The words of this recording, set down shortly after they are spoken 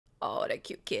Oh, what a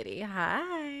cute kitty.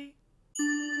 Hi.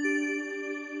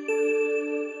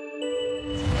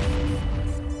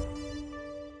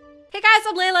 Hey guys,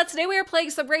 I'm Layla. Today we are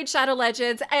playing some Raid Shadow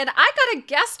Legends, and I got a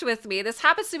guest with me. This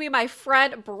happens to be my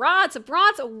friend Bront.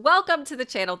 Bront, welcome to the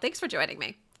channel. Thanks for joining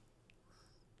me.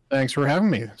 Thanks for having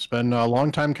me. It's been a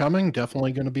long time coming.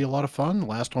 Definitely going to be a lot of fun.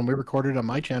 Last one we recorded on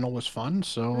my channel was fun,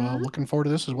 so looking forward to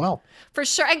this as well. For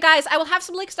sure. And guys, I will have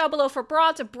some links down below for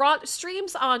Bront. Bront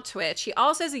streams on Twitch. He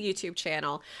also has a YouTube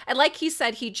channel. And like he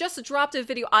said, he just dropped a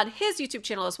video on his YouTube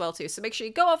channel as well too. So make sure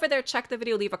you go over there, check the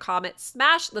video, leave a comment,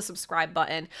 smash the subscribe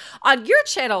button. On your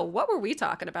channel, what were we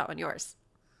talking about on yours?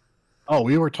 Oh,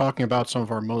 we were talking about some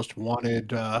of our most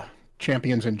wanted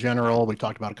champions in general. We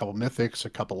talked about a couple mythics, a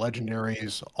couple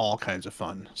legendaries, all kinds of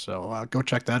fun. So go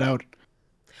check that out.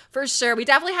 For sure. We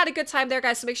definitely had a good time there,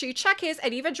 guys. So make sure you check his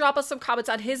and even drop us some comments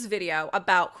on his video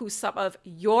about who some of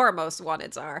your most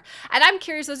wanteds are. And I'm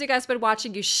curious, those of you guys been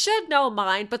watching, you should know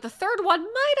mine, but the third one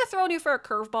might have thrown you for a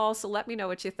curveball. So let me know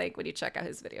what you think when you check out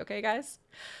his video, okay, guys?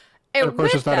 And And of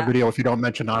course, with it's not a that, video if you don't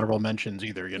mention honorable mentions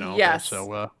either, you know. yes.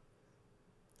 So,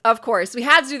 Of course, we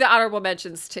had to do the honorable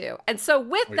mentions too. And so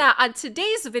with oh, yeah. that, on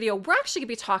today's video, we're actually going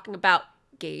to be talking about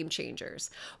game changers.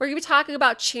 We're going to be talking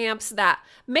about champs that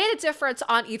made a difference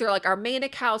on either like our main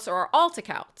accounts or our alt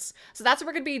accounts. So that's what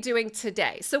we're going to be doing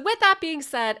today. So with that being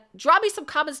said, drop me some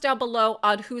comments down below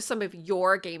on who some of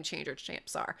your game changer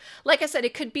champs are. Like I said,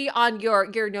 it could be on your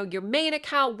main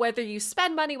account, whether you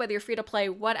spend money, whether you're free to play,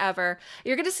 whatever.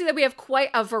 You're going to see that we have quite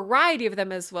a variety of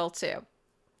them as well too.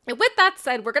 And with that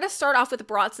said, we're going to start off with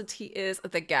Bront since he is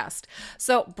the guest.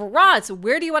 So, Bront,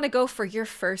 where do you want to go for your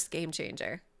first game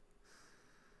changer?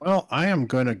 Well, I am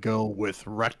going to go with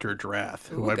Rector Drath,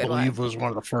 who Ooh, I good believe one. was one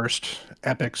of the first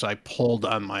epics I pulled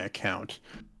on my account.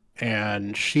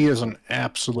 And she is an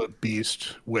absolute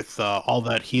beast with all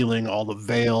that healing, all the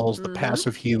veils, the Mm-hmm.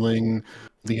 passive healing,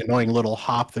 the annoying little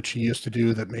hop that she used to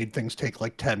do that made things take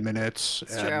like 10 minutes,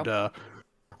 It's and true.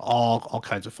 all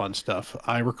kinds of fun stuff.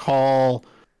 I recall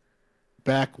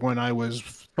back when I was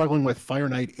struggling with Fire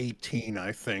Knight 18,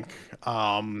 I think.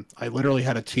 I literally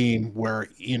had a team where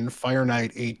in Fire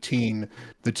Knight 18,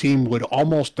 the team would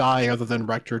almost die other than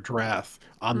Rector Drath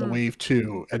on the Mm, wave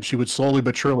 2, and she would slowly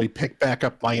but surely pick back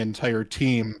up my entire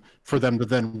team for them to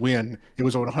then win. It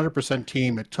was a 100%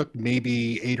 team. It took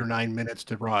maybe 8 or 9 minutes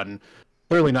to run.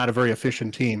 Clearly not a very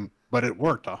efficient team, but it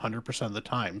worked 100% of the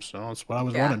time, so that's what I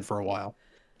was yeah. running for a while.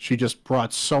 She just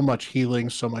brought so much healing,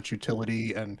 so much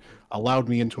utility, and allowed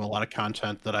me into a lot of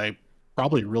content that I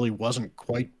probably really wasn't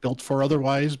quite built for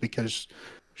otherwise, because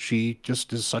she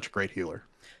just is such a great healer.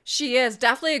 She is.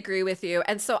 Definitely agree with you.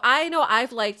 And so I know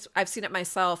I've seen it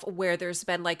myself where there's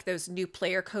been like those new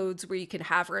player codes where you can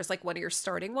have her as like one of your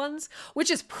starting ones,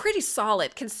 which is pretty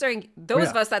solid considering Oh those yeah.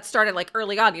 of us that started like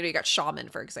early on, you got Shaman,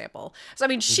 for example. So, I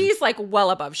mean, Mhm. she's like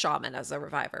well above Shaman as a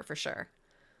reviver for sure.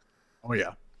 Oh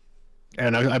yeah.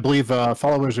 And I believe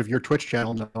followers of your Twitch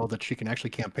channel know that she can actually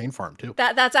campaign farm too.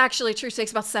 That's actually true. It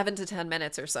takes about 7 to 10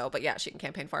 minutes or so, but yeah, she can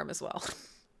campaign farm as well.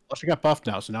 Well, she got buffed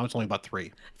now, so now it's only about 3.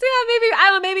 So yeah, maybe I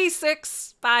don't know, maybe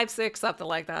 6, 5, 6, something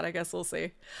like that. I guess we'll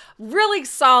see. Really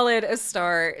solid a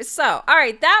start. So, all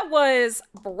right, that was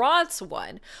Bront's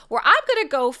one. Where I'm gonna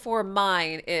go for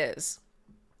mine is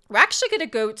we're actually going to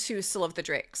go to Seal of the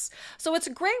Drakes. So what's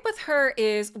great with her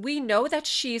is we know that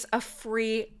she's a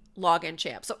free login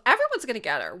champ. So everyone's going to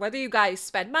get her. Whether you guys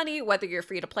spend money, whether you're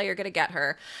free to play, you're going to get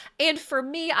her. And for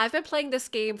me, I've been playing this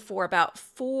game for about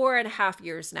 4.5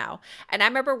 years now. And I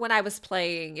remember when I was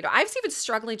playing, I was even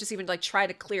struggling just even like trying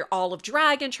to clear all of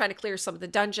Dragon, trying to clear some of the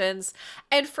dungeons.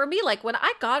 And for me, like when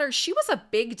I got her, she was a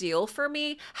big deal for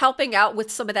me, helping out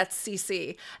with some of that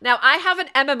CC. Now, I have an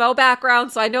MMO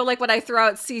background, so I know like when I throw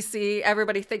out CC,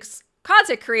 everybody thinks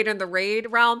content creator in the raid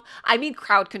realm. I mean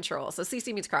crowd control. So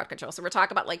CC means crowd control. So we're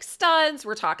talking about like stuns,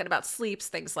 we're talking about sleeps,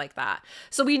 things like that.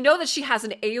 So we know that she has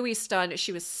an AoE stun.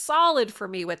 She was solid for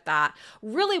me with that.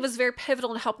 Really was very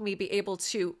pivotal in helping me be able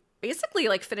to basically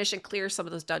like finish and clear some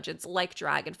of those dungeons like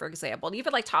Dragon, for example, and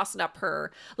even like tossing up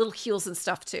her little heals and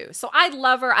stuff too. So I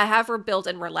love her. I have her built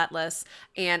in Relentless,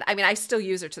 and I mean I still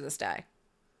use her to this day.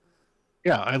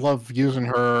 Yeah, I love using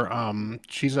her.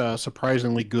 She's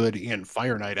surprisingly good in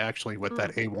Fire Knight, actually, with Mm,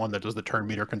 that A1 that does the turn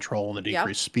meter control and the yep.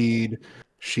 decreased speed.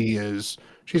 She's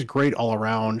great all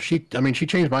around. I mean, she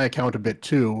changed my account a bit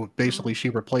too. Mm, Basically, she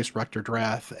replaced Rector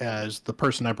Drath as the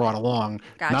person I brought along,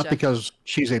 not gotcha. because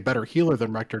she's a better healer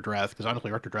than Rector Drath, because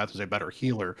honestly, Rector Drath is a better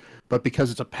healer, but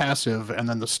because it's a passive, and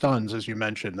then the stuns, as you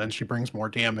mentioned, then she brings more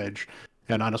damage.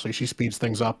 And honestly, she speeds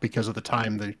things up because of the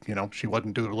time that, she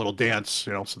wasn't doing a little dance,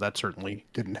 so that certainly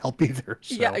didn't help either.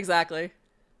 Yeah, So, exactly.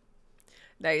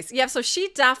 Nice. Yeah, so she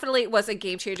definitely was a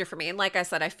game changer for me. And like I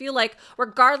said, I feel like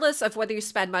regardless of whether you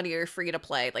spend money or you're free to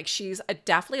play, like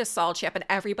definitely a solid champ and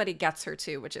everybody gets her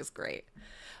too, which is great.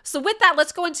 So with that,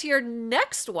 let's go into your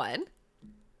next one.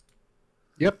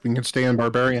 Yep, we can stay in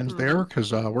Barbarians Mm-hmm. there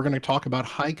because we're going to talk about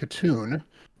High Katoon,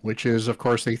 which is, of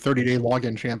course, a 30-day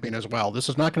login champion as well. This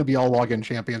is not going to be all login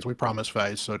champions, we promise,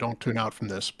 guys, so don't tune out from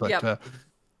this. But Yep.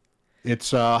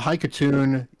 it's High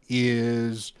Katoon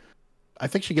is, I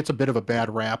think she gets a bit of a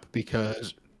bad rap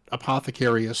because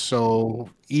Apothecary is so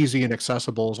easy and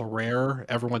accessible as a rare.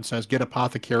 Everyone says, get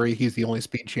Apothecary, he's the only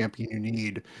speed champion you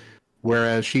need,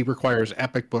 whereas she requires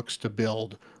epic books to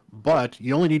build. But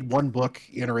you only need one book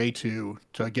in her A2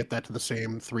 to get that to the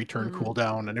same 3-turn Mm-hmm.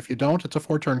 cooldown. And if you don't, it's a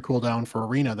 4-turn cooldown for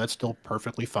Arena. That's still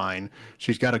perfectly fine.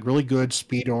 She's got a really good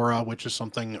speed aura, which is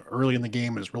something early in the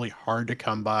game is really hard to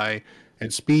come by.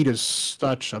 And speed is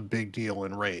such a big deal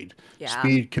in Raid. Yeah.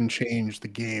 Speed can change the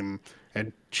game.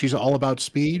 And she's all about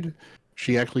speed.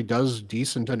 She actually does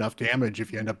decent enough damage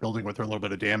if you end up building with her a little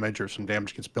bit of damage or some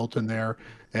damage gets built in there.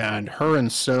 And her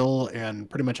and Syl and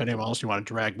pretty much anyone else you want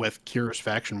to drag with cures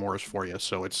faction wars for you.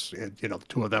 So the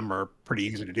two of them are pretty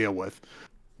easy to deal with.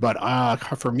 But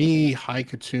for me, High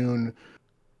Katoon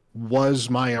was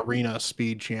my arena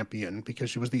speed champion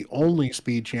because she was the only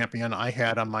speed champion I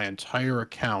had on my entire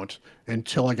account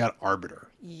until I got Arbiter.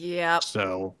 Yep.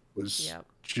 So it was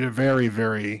Yep. very,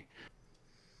 very,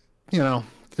 you know,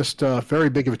 just very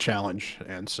big of a challenge.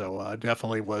 And so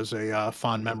definitely was a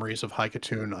fond memories of High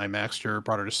Katoon. I maxed her,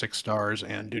 brought her to 6 stars,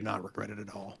 and do not regret it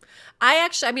at all. I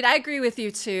mean, I agree with you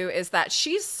too, is that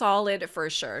she's solid for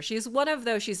sure. She's one of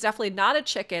those, she's definitely not a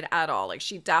chicken at all. Like,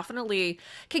 she definitely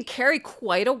can carry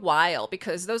quite a while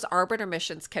because those Arbiter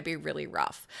missions can be really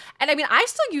rough. And I mean, I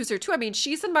still use her too. I mean,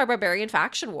 she's in my Barbarian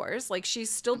Faction Wars. Like, she's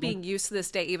still Mhm. being used to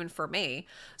this day, even for me.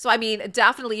 So, I mean,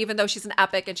 definitely, even though she's an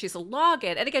epic and she's a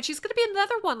login, and again, she's going to be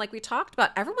another one, like we talked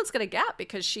about, everyone's going to get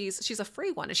because she's a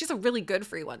free one and she's a really good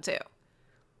free one too.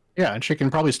 Yeah, and she can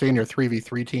probably stay in your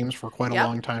 3v3 teams for quite a Yep.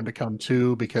 long time to come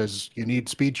too, because you need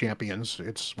speed champions.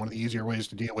 It's one of the easier ways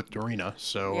to deal with Dorina.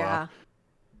 So, Yeah.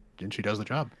 and she does the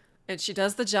job. And she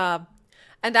does the job.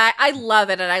 And I love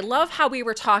it. And I love how we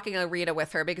were talking arena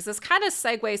with her because this kind of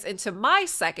segues into my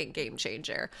second game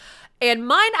changer. And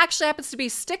mine actually happens to be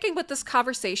sticking with this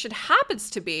conversation,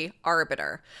 happens to be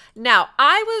Arbiter. Now,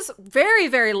 I was very,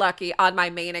 very lucky on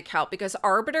my main account because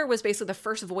Arbiter was basically the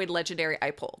first Void Legendary I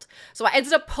pulled. So I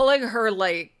ended up pulling her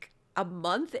like a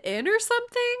month in or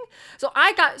something. So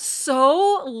I got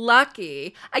so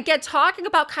lucky. Again, talking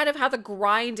about kind of how the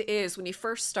grind is when you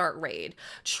first start raid,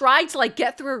 trying to like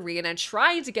get through arena and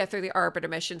trying to get through the arbiter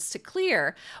missions to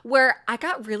clear, where I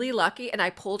got really lucky and I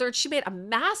pulled her and she made a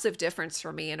massive difference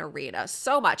for me in arena,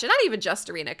 so much. And not even just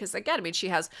arena, because again, I mean, she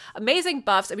has amazing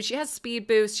buffs. I mean, she has speed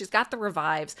boost, she's got the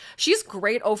revives, she's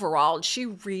great overall, and she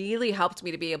really helped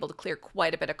me to be able to clear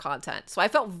quite a bit of content. So I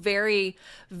felt very,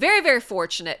 very, very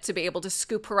fortunate to be able to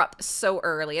scoop her up so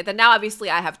early. And then now obviously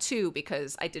I have two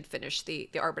because I did finish the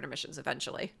arbiter missions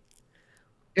eventually.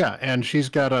 Yeah, and she's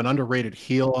got an underrated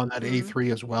heal on that Mm-hmm.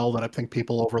 A3 as well that I think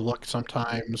people overlook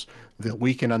sometimes. The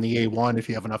weaken on the A1, if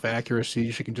you have enough accuracy,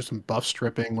 she can do some buff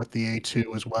stripping with the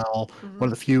A2 as well. Mm-hmm. One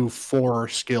of the few 4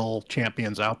 skill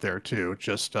champions out there too.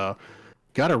 Just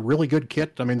got a really good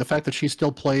kit. I mean, the fact that she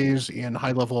still plays in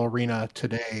high level arena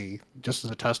today just is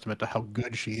a testament to how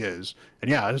good she is. And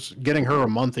yeah, just getting her a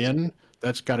month in,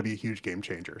 that's got to be a huge game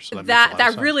changer. So that makes a lot of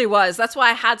That sense. really was. That's why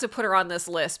I had to put her on this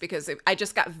list because I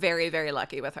just got very, very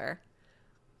lucky with her.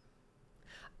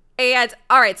 And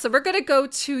all right, so we're gonna go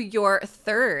to your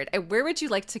third. And where would you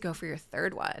like to go for your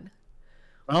third one?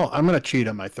 Well, I'm going to cheat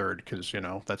on my third because,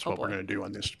 that's Oh what we're boy. going to do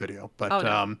on this video. Oh But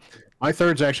no. my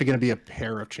third's actually going to be a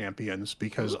pair of champions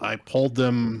because Ooh. I pulled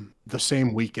them the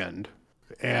same weekend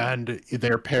and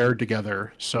they're paired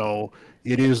together. So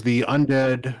it is the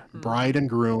Undead Mm. Bride and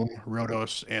Groom,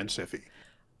 Rhodos, and Siphi.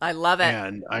 I love it.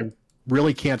 And I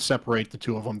really can't separate the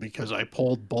two of them because I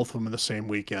pulled both of them in the same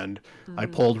weekend. I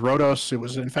Mm. pulled Rhodos. It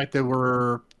was, in fact, it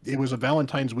was a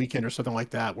Valentine's weekend or something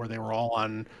like that where they were all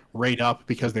on Raid Up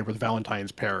because they were the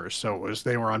Valentine's pairs. So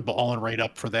they were all on Raid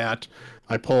Up for that.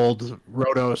 I pulled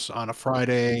Rhodos on a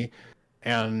Friday.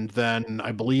 And then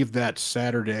I believe that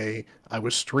Saturday I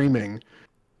was streaming,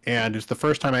 and it's the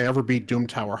first time I ever beat Doom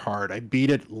Tower hard. I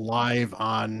beat it live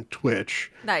on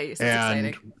Twitch, Nice. That's and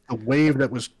exciting. the wave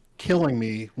that was killing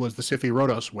me was the Siphi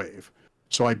Rhodos wave.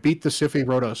 So I beat the Siphi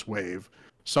Rhodos wave.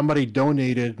 Somebody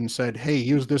donated and said, "Hey,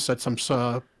 use this at some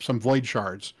void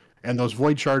shards." And those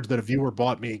void shards that a viewer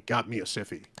bought me got me a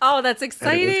Siphi, Oh, that's and it was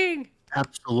exciting.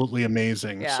 absolutely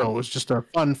amazing. Yeah. So it was just a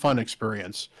fun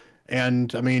experience.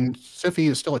 And I mean, Sify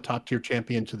is still a top tier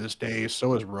champion to this day.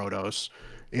 So is Rhodos.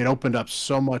 It opened up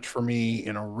so much for me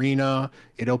in arena.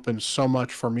 It opened so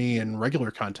much for me in regular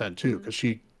content too, Mhm. because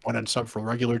she went on sub for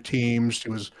regular teams. She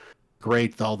was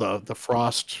great. All the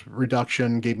frost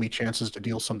reduction gave me chances to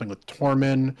deal something with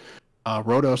Tormin.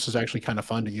 Rhodos is actually kind of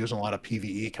fun to use in a lot of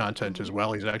PvE content Mhm. as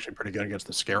well. He's actually pretty good against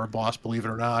the Scarab boss, believe it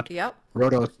or not. Yep.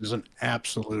 Rhodos is an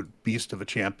absolute beast of a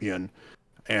champion.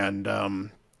 And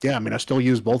yeah, I mean, I still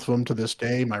use both of them to this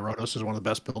day. My Rhodos is one of the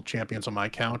best built champions on my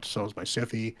account. So is my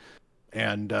Sify.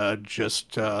 And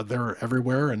just they're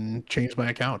everywhere and changed my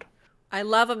account. I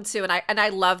love them too, and I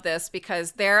love this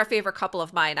because they're a favorite couple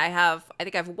of mine. I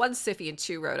think I have one Siffy and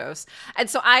two Rotos, and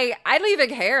so I don't even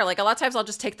care. Like a lot of times, I'll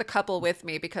just take the couple with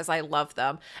me because I love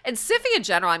them. And Siffy in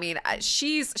general, I mean,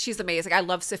 she's amazing. I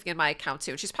love Siffy in my account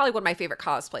too. She's probably one of my favorite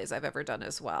cosplays I've ever done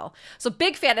as well. So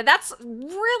big fan, and that's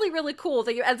really cool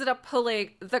that you ended up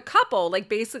pulling the couple like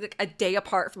basically like a day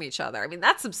apart from each other. I mean,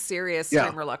 that's some serious Yeah,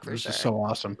 streamer luck for this sure. is so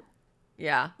awesome.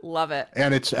 Yeah, love it.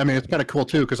 And I mean, it's kind of cool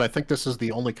too, because I think this is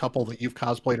the only couple that you've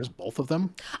cosplayed as both of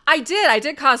them. I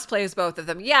did cosplay as both of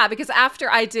them. Yeah, because after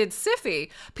I did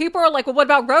Siffy, people were like, well, what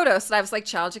about Rhodos? And I was like,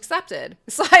 challenge accepted.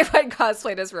 So I went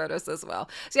cosplayed as Rhodos as well.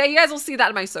 So yeah, you guys will see that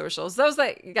in my socials. Those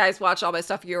that you guys watch all my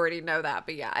stuff, you already know that.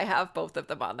 But yeah, I have both of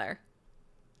them on there.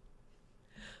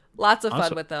 Lots of fun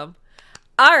Awesome. with them.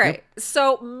 All Yep. right.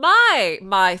 So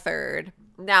my third.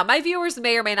 Now, my viewers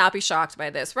may or may not be shocked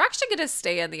by this. We're actually going to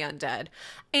stay in the undead.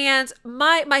 And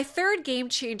my third game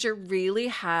changer really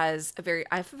has I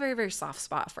have a very soft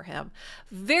spot for him.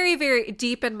 Very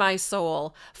deep in my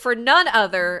soul for none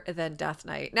other than Death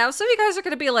Knight. Now, some of you guys are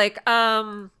going to be like,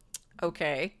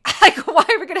 okay. Like, why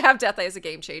are we going to have Death Knight as a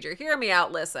game changer? Hear me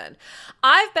out. Listen,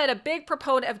 I've been a big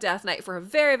proponent of Death Knight for a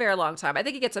very long time. I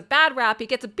think he gets a bad rap. He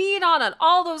gets beat on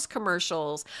all those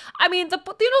commercials. I mean, the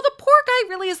poor guy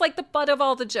really is like the butt of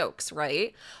all the jokes,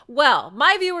 right? Well,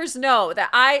 my viewers know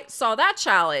that I saw that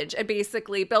challenge and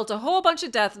basically built a whole bunch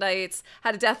of Death Knights,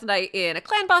 had a Death Knight in a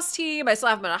clan boss team. I still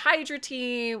have him in a Hydra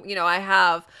team. You know, I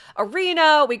have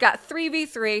Arena. We got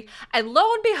 3v3. And lo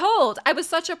and behold, I was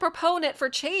such a proponent for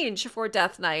change for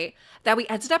Death Knight that we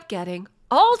ended up getting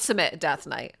Ultimate Death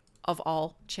Knight of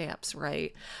all champs,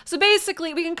 right? So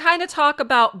basically, we can kind of talk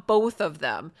about both of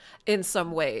them in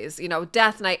some ways, you know,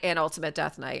 Death Knight and Ultimate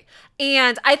Death Knight.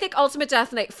 And I think Ultimate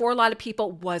Death Knight, for a lot of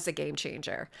people, was a game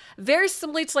changer. Very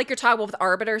similarly to like you're talking about with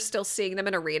Arbiter, still seeing them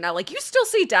in Arena. Like, you still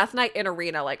see Death Knight in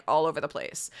Arena, like, all over the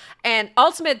place. And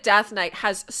Ultimate Death Knight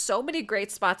has so many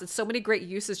great spots and so many great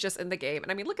uses just in the game.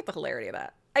 And I mean, look at the hilarity of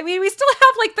that. I mean, we still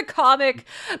have like the comic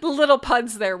little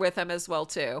puns there with him as well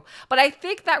too. But I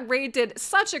think that Ray did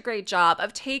such a great job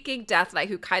of taking Death Knight,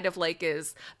 who kind of like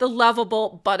is the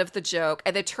lovable butt of the joke,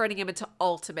 and then turning him into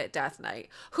Ultimate Death Knight,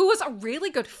 who was a really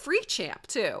good free champ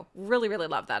too. Really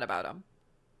love that about him.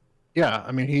 Yeah,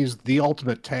 I mean, he's the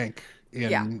ultimate tank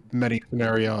Yeah. in many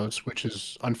scenarios, which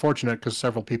is unfortunate because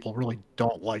several people really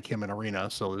don't like him in arena.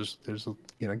 So there's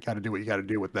you know, got to do what you got to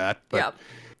do with that. But Yep.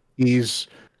 he's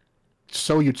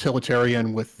so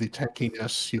utilitarian with the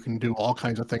tankiness. You can do all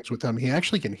kinds of things with him. He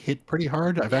actually can hit pretty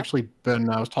hard. Yep.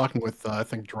 I was talking with, I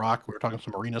think, Drock. We were talking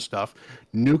some arena stuff.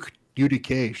 Nuke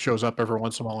UDK shows up every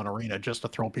once in a while in arena just to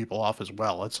throw people off as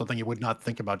well. That's something you would not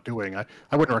think about doing. I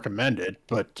wouldn't recommend it,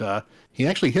 but he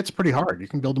actually hits pretty hard. You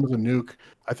can build him as a nuke.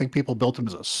 I think people built him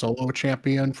as a solo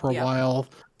champion for a Yep. while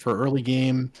for early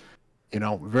game. You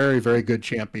know, very good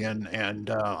champion, and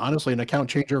honestly, an account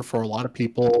changer for a lot of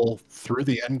people through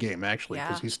the end game, actually,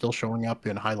 because Yeah. he's still showing up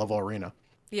in high level arena.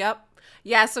 Yep.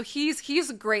 Yeah, so he's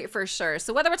great for sure.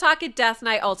 So whether we're talking Death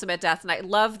Knight, Ultimate Death Knight,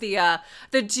 love the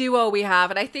duo we have.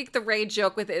 And I think the Ray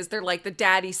joke with it is they're like the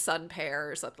daddy son pair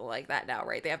or something like that now,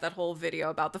 right? They have that whole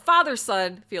video about the father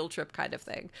son field trip kind of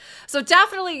thing. So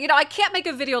definitely, you know, I can't make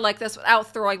a video like this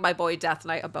without throwing my boy Death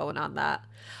Knight a bone on that.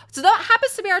 So that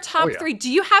happens to be our top Oh yeah. three. Do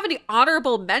you have any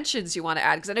honorable mentions you want to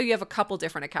add? Because I know you have a couple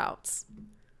different accounts.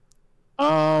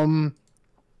 Um,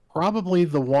 Probably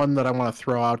the one that I want to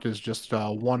throw out is just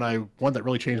one that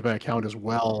really changed my account as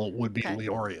well would be Okay.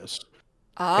 Leorius.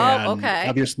 Oh, And okay.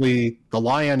 obviously, the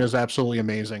Lion is absolutely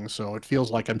amazing, so it feels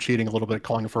like I'm cheating a little bit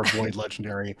calling for a Void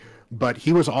Legendary. But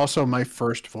he was also my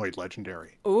first Void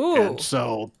Legendary, and Ooh.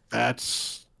 so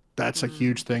that's a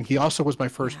huge thing. He also was my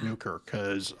first Yeah. nuker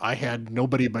because I had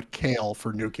nobody but Kale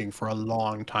for nuking for a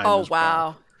long time Oh, as well.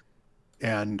 wow.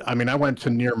 And I mean, I went to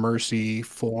near mercy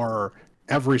for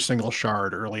every single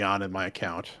shard early on in my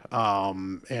account.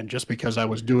 And just because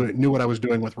knew what I was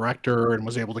doing with Rector and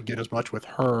was able to get as much with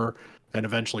her and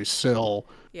eventually Syl,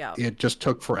 Yeah. it just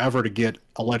took forever to get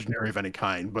a legendary of any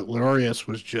kind. But Lurius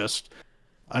was just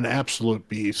an absolute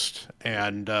beast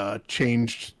and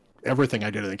changed everything I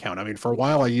did in the account. I mean, for a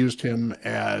while I used him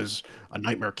as a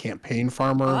Nightmare campaign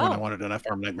farmer when I Oh. wanted an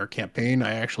FR Nightmare campaign.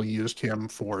 I actually used him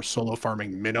for solo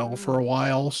farming minnow for Mm, a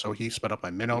while, so he sped up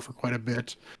my minnow for quite a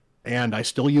bit. And I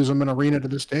still use him in arena to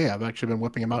this day. I've actually been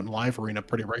whipping him out in live arena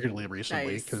pretty regularly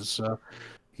recently nice. because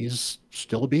he's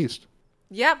still a beast.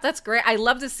 Yep, that's great. I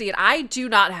love to see it. I do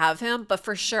not have him, but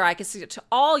for sure I can see it to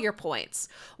all your points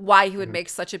why he would Mhm. make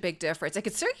such a big difference. And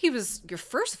considering he was your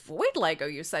first Void Lego,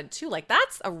 you said too, like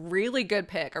that's a really good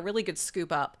pick, a really good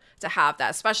scoop up to have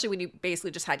that, especially when you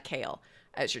basically just had Kale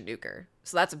as your nuker.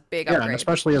 So that's a big Yeah, and upgrade.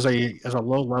 especially as a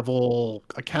low level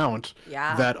account,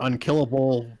 Yeah. that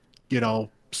unkillable,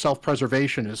 self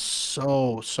preservation is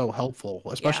so helpful.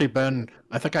 Yeah. Especially Ben,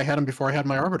 I think I had him before I had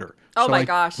my Arbiter, Oh so my I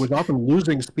gosh. was often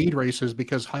losing speed races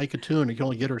because high Katoon, you can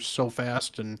only get her so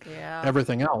fast and Yeah.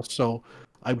 everything else. So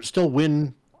I would still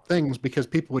win things because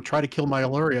people would try to kill my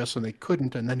Illyrius and they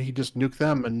couldn't, and then he just nuked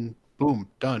them and boom,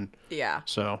 done. Yeah.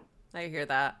 So I hear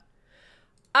that.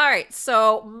 All right,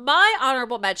 so my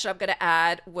honorable mention I'm going to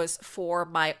add was for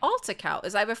my alt account,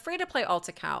 is I have a free to play alt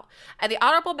account, and the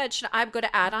honorable mention I'm going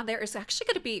to add on there is actually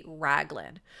going to be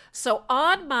Raglan. So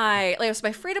on my like it was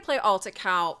my free to play alt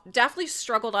account, definitely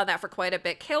struggled on that for quite a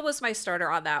bit. Kale was my starter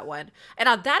on that one, and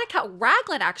on that account,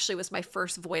 Raglan actually was my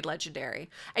first Void Legendary,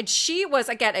 and she was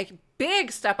again a big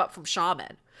step up from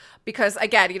Shaman. Because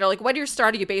again, like when you're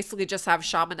starting, you basically just have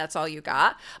Shaman, that's all you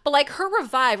got. But like her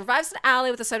revives an ally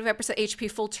with a 75%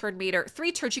 HP full turn meter.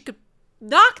 3 turns, you could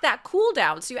knock that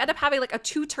cooldown. So you end up having like a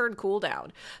 2-turn cooldown.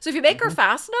 So if you make her mhm.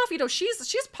 fast enough,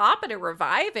 she's popping and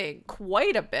reviving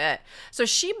quite a bit. So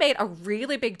she made a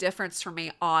really big difference for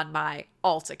me on my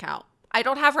alt account. I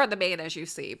don't have her on the main as you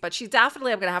see, but she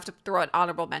definitely I'm gonna have to throw an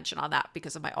honorable mention on that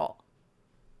because of my alt.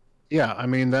 Yeah, I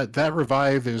mean that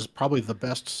revive is probably the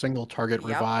best single target Yep.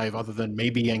 revive other than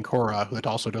maybe Ancora, that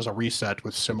also does a reset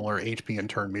with similar HP and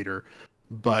turn meter.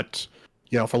 But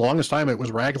for the longest time it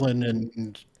was Raglan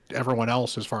and everyone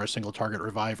else as far as single target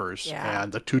revivers, Yeah.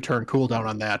 and the 2-turn cooldown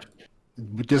on that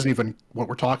isn't even what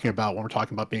we're talking about when we're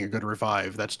talking about being a good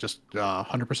revive. That's just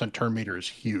 100% turn meter is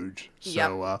huge. Yep.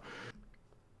 So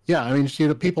yeah, I mean,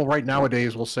 people right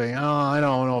nowadays will say, "Oh, I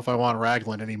don't know if I want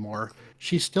Raglan anymore."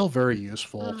 She's still very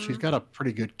useful. She's Mm-hmm. got a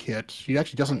pretty good kit. She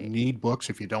actually doesn't Right. need books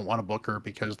if you don't want to book her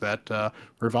because that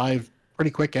revive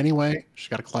pretty quick anyway. She's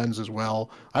got a cleanse as well.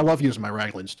 I love using my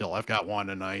Raglan still. I've got one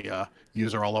and I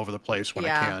use her all over the place when I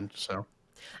Yeah. can. So,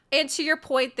 And to your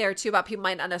point there too about people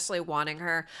might not necessarily wanting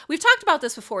her, we've talked about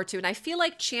this before too, and I feel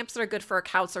like champs that are good for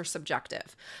accounts are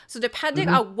subjective. So depending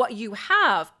mhm. on what you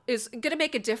have is going to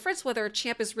make a difference whether a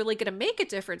champ is really going to make a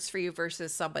difference for you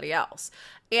versus somebody else.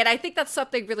 And I think that's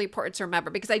something really important to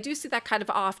remember because I do see that kind of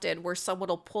often where someone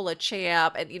will pull a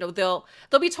champ and they'll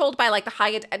be told by like the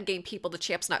high end end game people the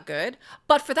champ's not good,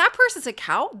 but for that person's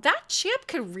account, that champ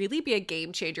can really be a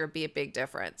game changer and be a big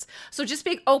difference. So just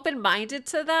being open minded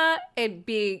to that and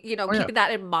being Oh yeah. keeping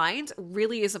that in mind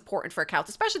really is important for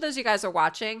accounts, especially those of you guys are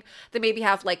watching that maybe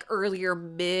have like earlier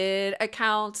mid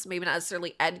accounts, maybe not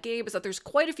necessarily end game, is that there's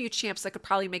quite a few champs that could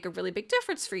probably make a really big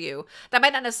difference for you that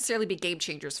might not necessarily be game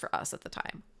changers for us at the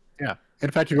time. Yeah.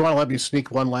 In fact, if you want to let me sneak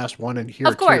one last one in here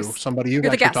Of too, course, somebody you've you're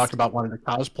the actually talked guest. about wanting to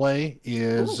cosplay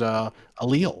is Ooh.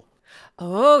 Allele.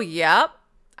 Oh, yep.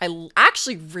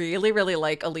 Actually really, really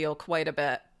like Allele quite a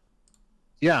bit.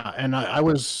 Yeah, and I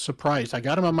was surprised. I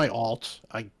got him on my alt.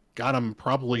 I got him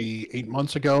probably 8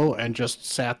 months ago and just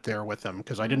sat there with him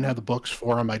because I didn't Mm. have the books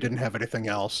for him. I didn't have anything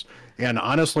else. And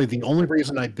honestly, the only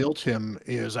reason I built him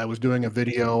is I was doing a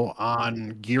video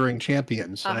on gearing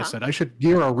champions, and I Uh-huh. said I should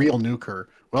gear a real nuker.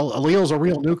 Well, Allele's a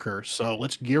real nuker, so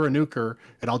let's gear a nuker,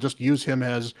 and I'll just use him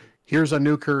as here's a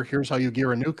nuker, here's how you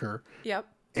gear a nuker. Yep.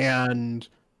 And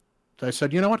I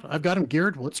said, you know what? I've got him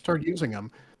geared. Let's start using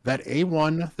him. That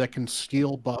A1 that can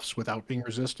steal buffs without being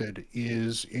resisted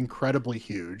is incredibly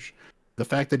huge. The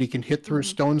fact that he can hit through Hmm.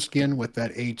 Stone Skin with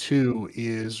that A2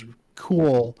 is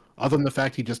cool, other than the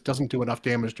fact he just doesn't do enough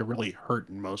damage to really hurt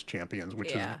in most champions, which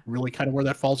is Yeah. really kind of where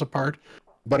that falls apart.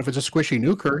 But if it's a squishy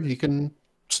nuker, you can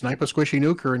snipe a squishy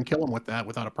nuker and kill him with that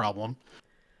without a problem.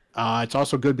 It's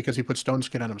also good because he puts Stone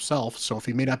Skin on himself, so if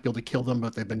he may not be able to kill them,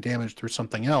 but they've been damaged through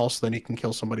something else, then he can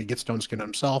kill somebody, get Stone Skin on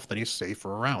himself, then he's safe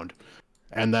for a round.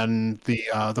 And then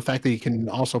the fact that he can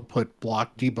also put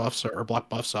block debuffs or block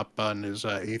buffs up on his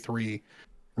A3,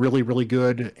 really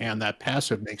good, and that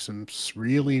passive makes him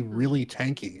Mm. really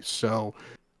tanky. So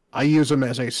I use him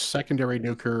as a secondary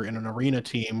nuker in an arena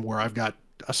team where I've got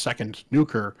a second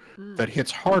nuker Mm. that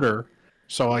hits harder,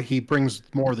 so he brings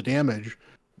more of the damage.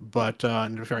 But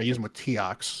and in fact, I use him with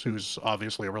Teox, who's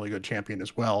obviously a really good champion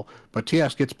as well. But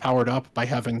Teox gets powered up by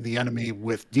having the enemy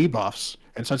with debuffs,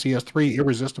 and since he has 3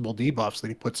 irresistible debuffs that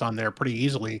he puts on there pretty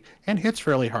easily and hits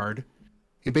fairly hard,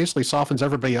 he basically softens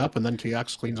everybody up, and then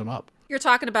Teox cleans them up. You're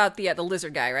talking about the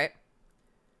lizard guy, right?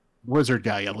 Lizard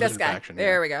guy, yeah, This lizard guy. faction.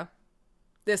 There Yeah. we go.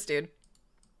 This dude.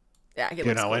 Yeah, he You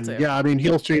looks know, cool and too. yeah, I mean,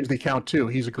 he'll change the account too.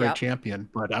 He's a great Yep. champion,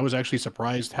 but I was actually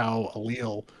surprised how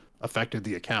Allele affected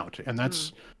the account, and Hmm.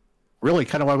 that's really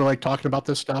kind of why we like talking about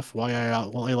this stuff. Why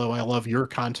Layla, why I love your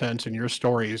content and your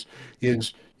stories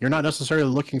is you're not necessarily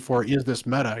looking for is this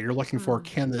meta. You're looking for Hmm.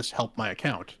 can this help my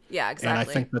account? Yeah, And I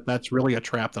exactly. think that that's really a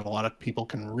trap that a lot of people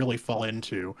can really fall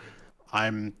into.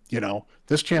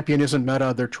 This champion isn't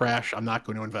meta. They're trash. I'm not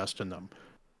going to invest in them.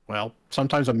 Well,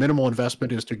 sometimes a minimal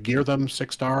investment is to gear them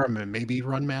 6-star and maybe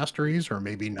run masteries or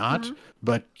maybe not. Hmm.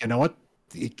 But you know what?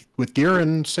 With gear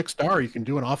and 6-star, you can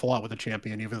do an awful lot with a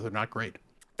champion, even if they're not great.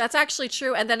 That's actually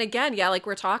true. And then again, yeah, like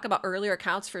we're talking about earlier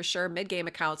accounts for sure. Mid game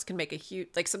accounts can make a huge,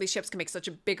 like some of these ships can make such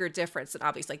a bigger difference than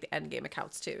obviously like the end game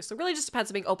accounts too. So it really just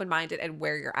depends on being open minded and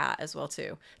where you're at as well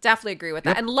too. Definitely agree with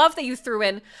that. Yep. And love that you threw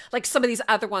in like some of these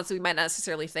other ones that we might not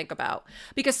necessarily think about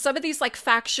because some of these like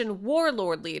faction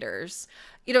warlord leaders,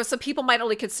 some people might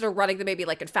only consider running them maybe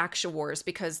like in faction wars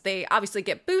because they obviously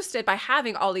get boosted by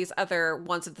having all these other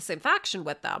ones of the same faction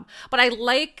with them. But I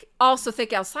like also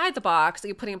think outside the box that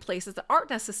you're putting in places that aren't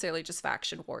necessarily just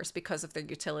faction wars because of their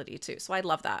utility too. So I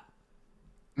love that.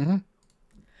 Hmm.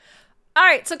 All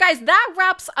right, so guys, that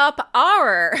wraps up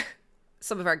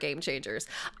some of our game changers.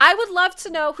 I would love to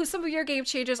know who some of your game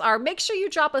changers are. Make sure you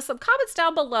drop us some comments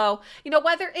down below.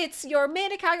 Whether it's your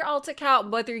main account, your alt account,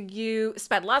 whether you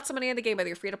spend lots of money in the game, whether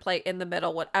you're free to play in the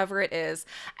middle, whatever it is.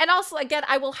 And also, again,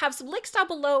 I will have some links down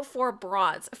below for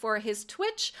Bront, for his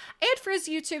Twitch and for his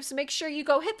YouTube. So make sure you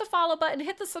go hit the follow button,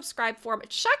 hit the subscribe for him,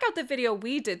 check out the video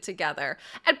we did together.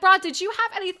 And Bront, did you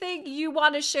have anything you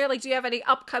want to share? Like, do you have any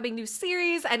upcoming new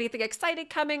series, anything exciting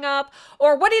coming up?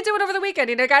 Or what are you doing over the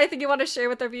weekend? Got anything you want to share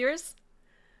with our viewers?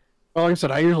 Well, like I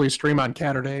said, I usually stream on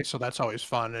Saturday, so that's always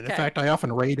fun. And in Okay. fact, I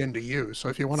often raid into you. So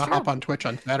if you want It's to hop true. on Twitch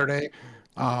on Saturday,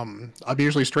 I'll be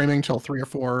usually streaming till 3 or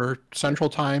 4 Central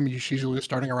Time. Usually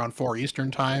starting around 4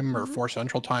 Eastern Time or 4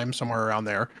 Central Time, somewhere around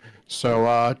there.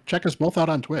 So check us both out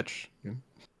on Twitch.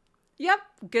 Yep,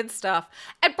 good stuff.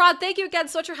 And Bront, thank you again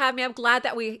so much for having me. I'm glad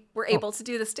that we were able to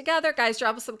do this together. Guys,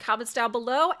 drop us some comments down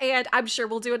below, and I'm sure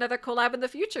we'll do another collab in the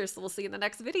future. So we'll see you in the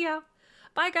next video.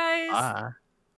 Bye, guys. Bye.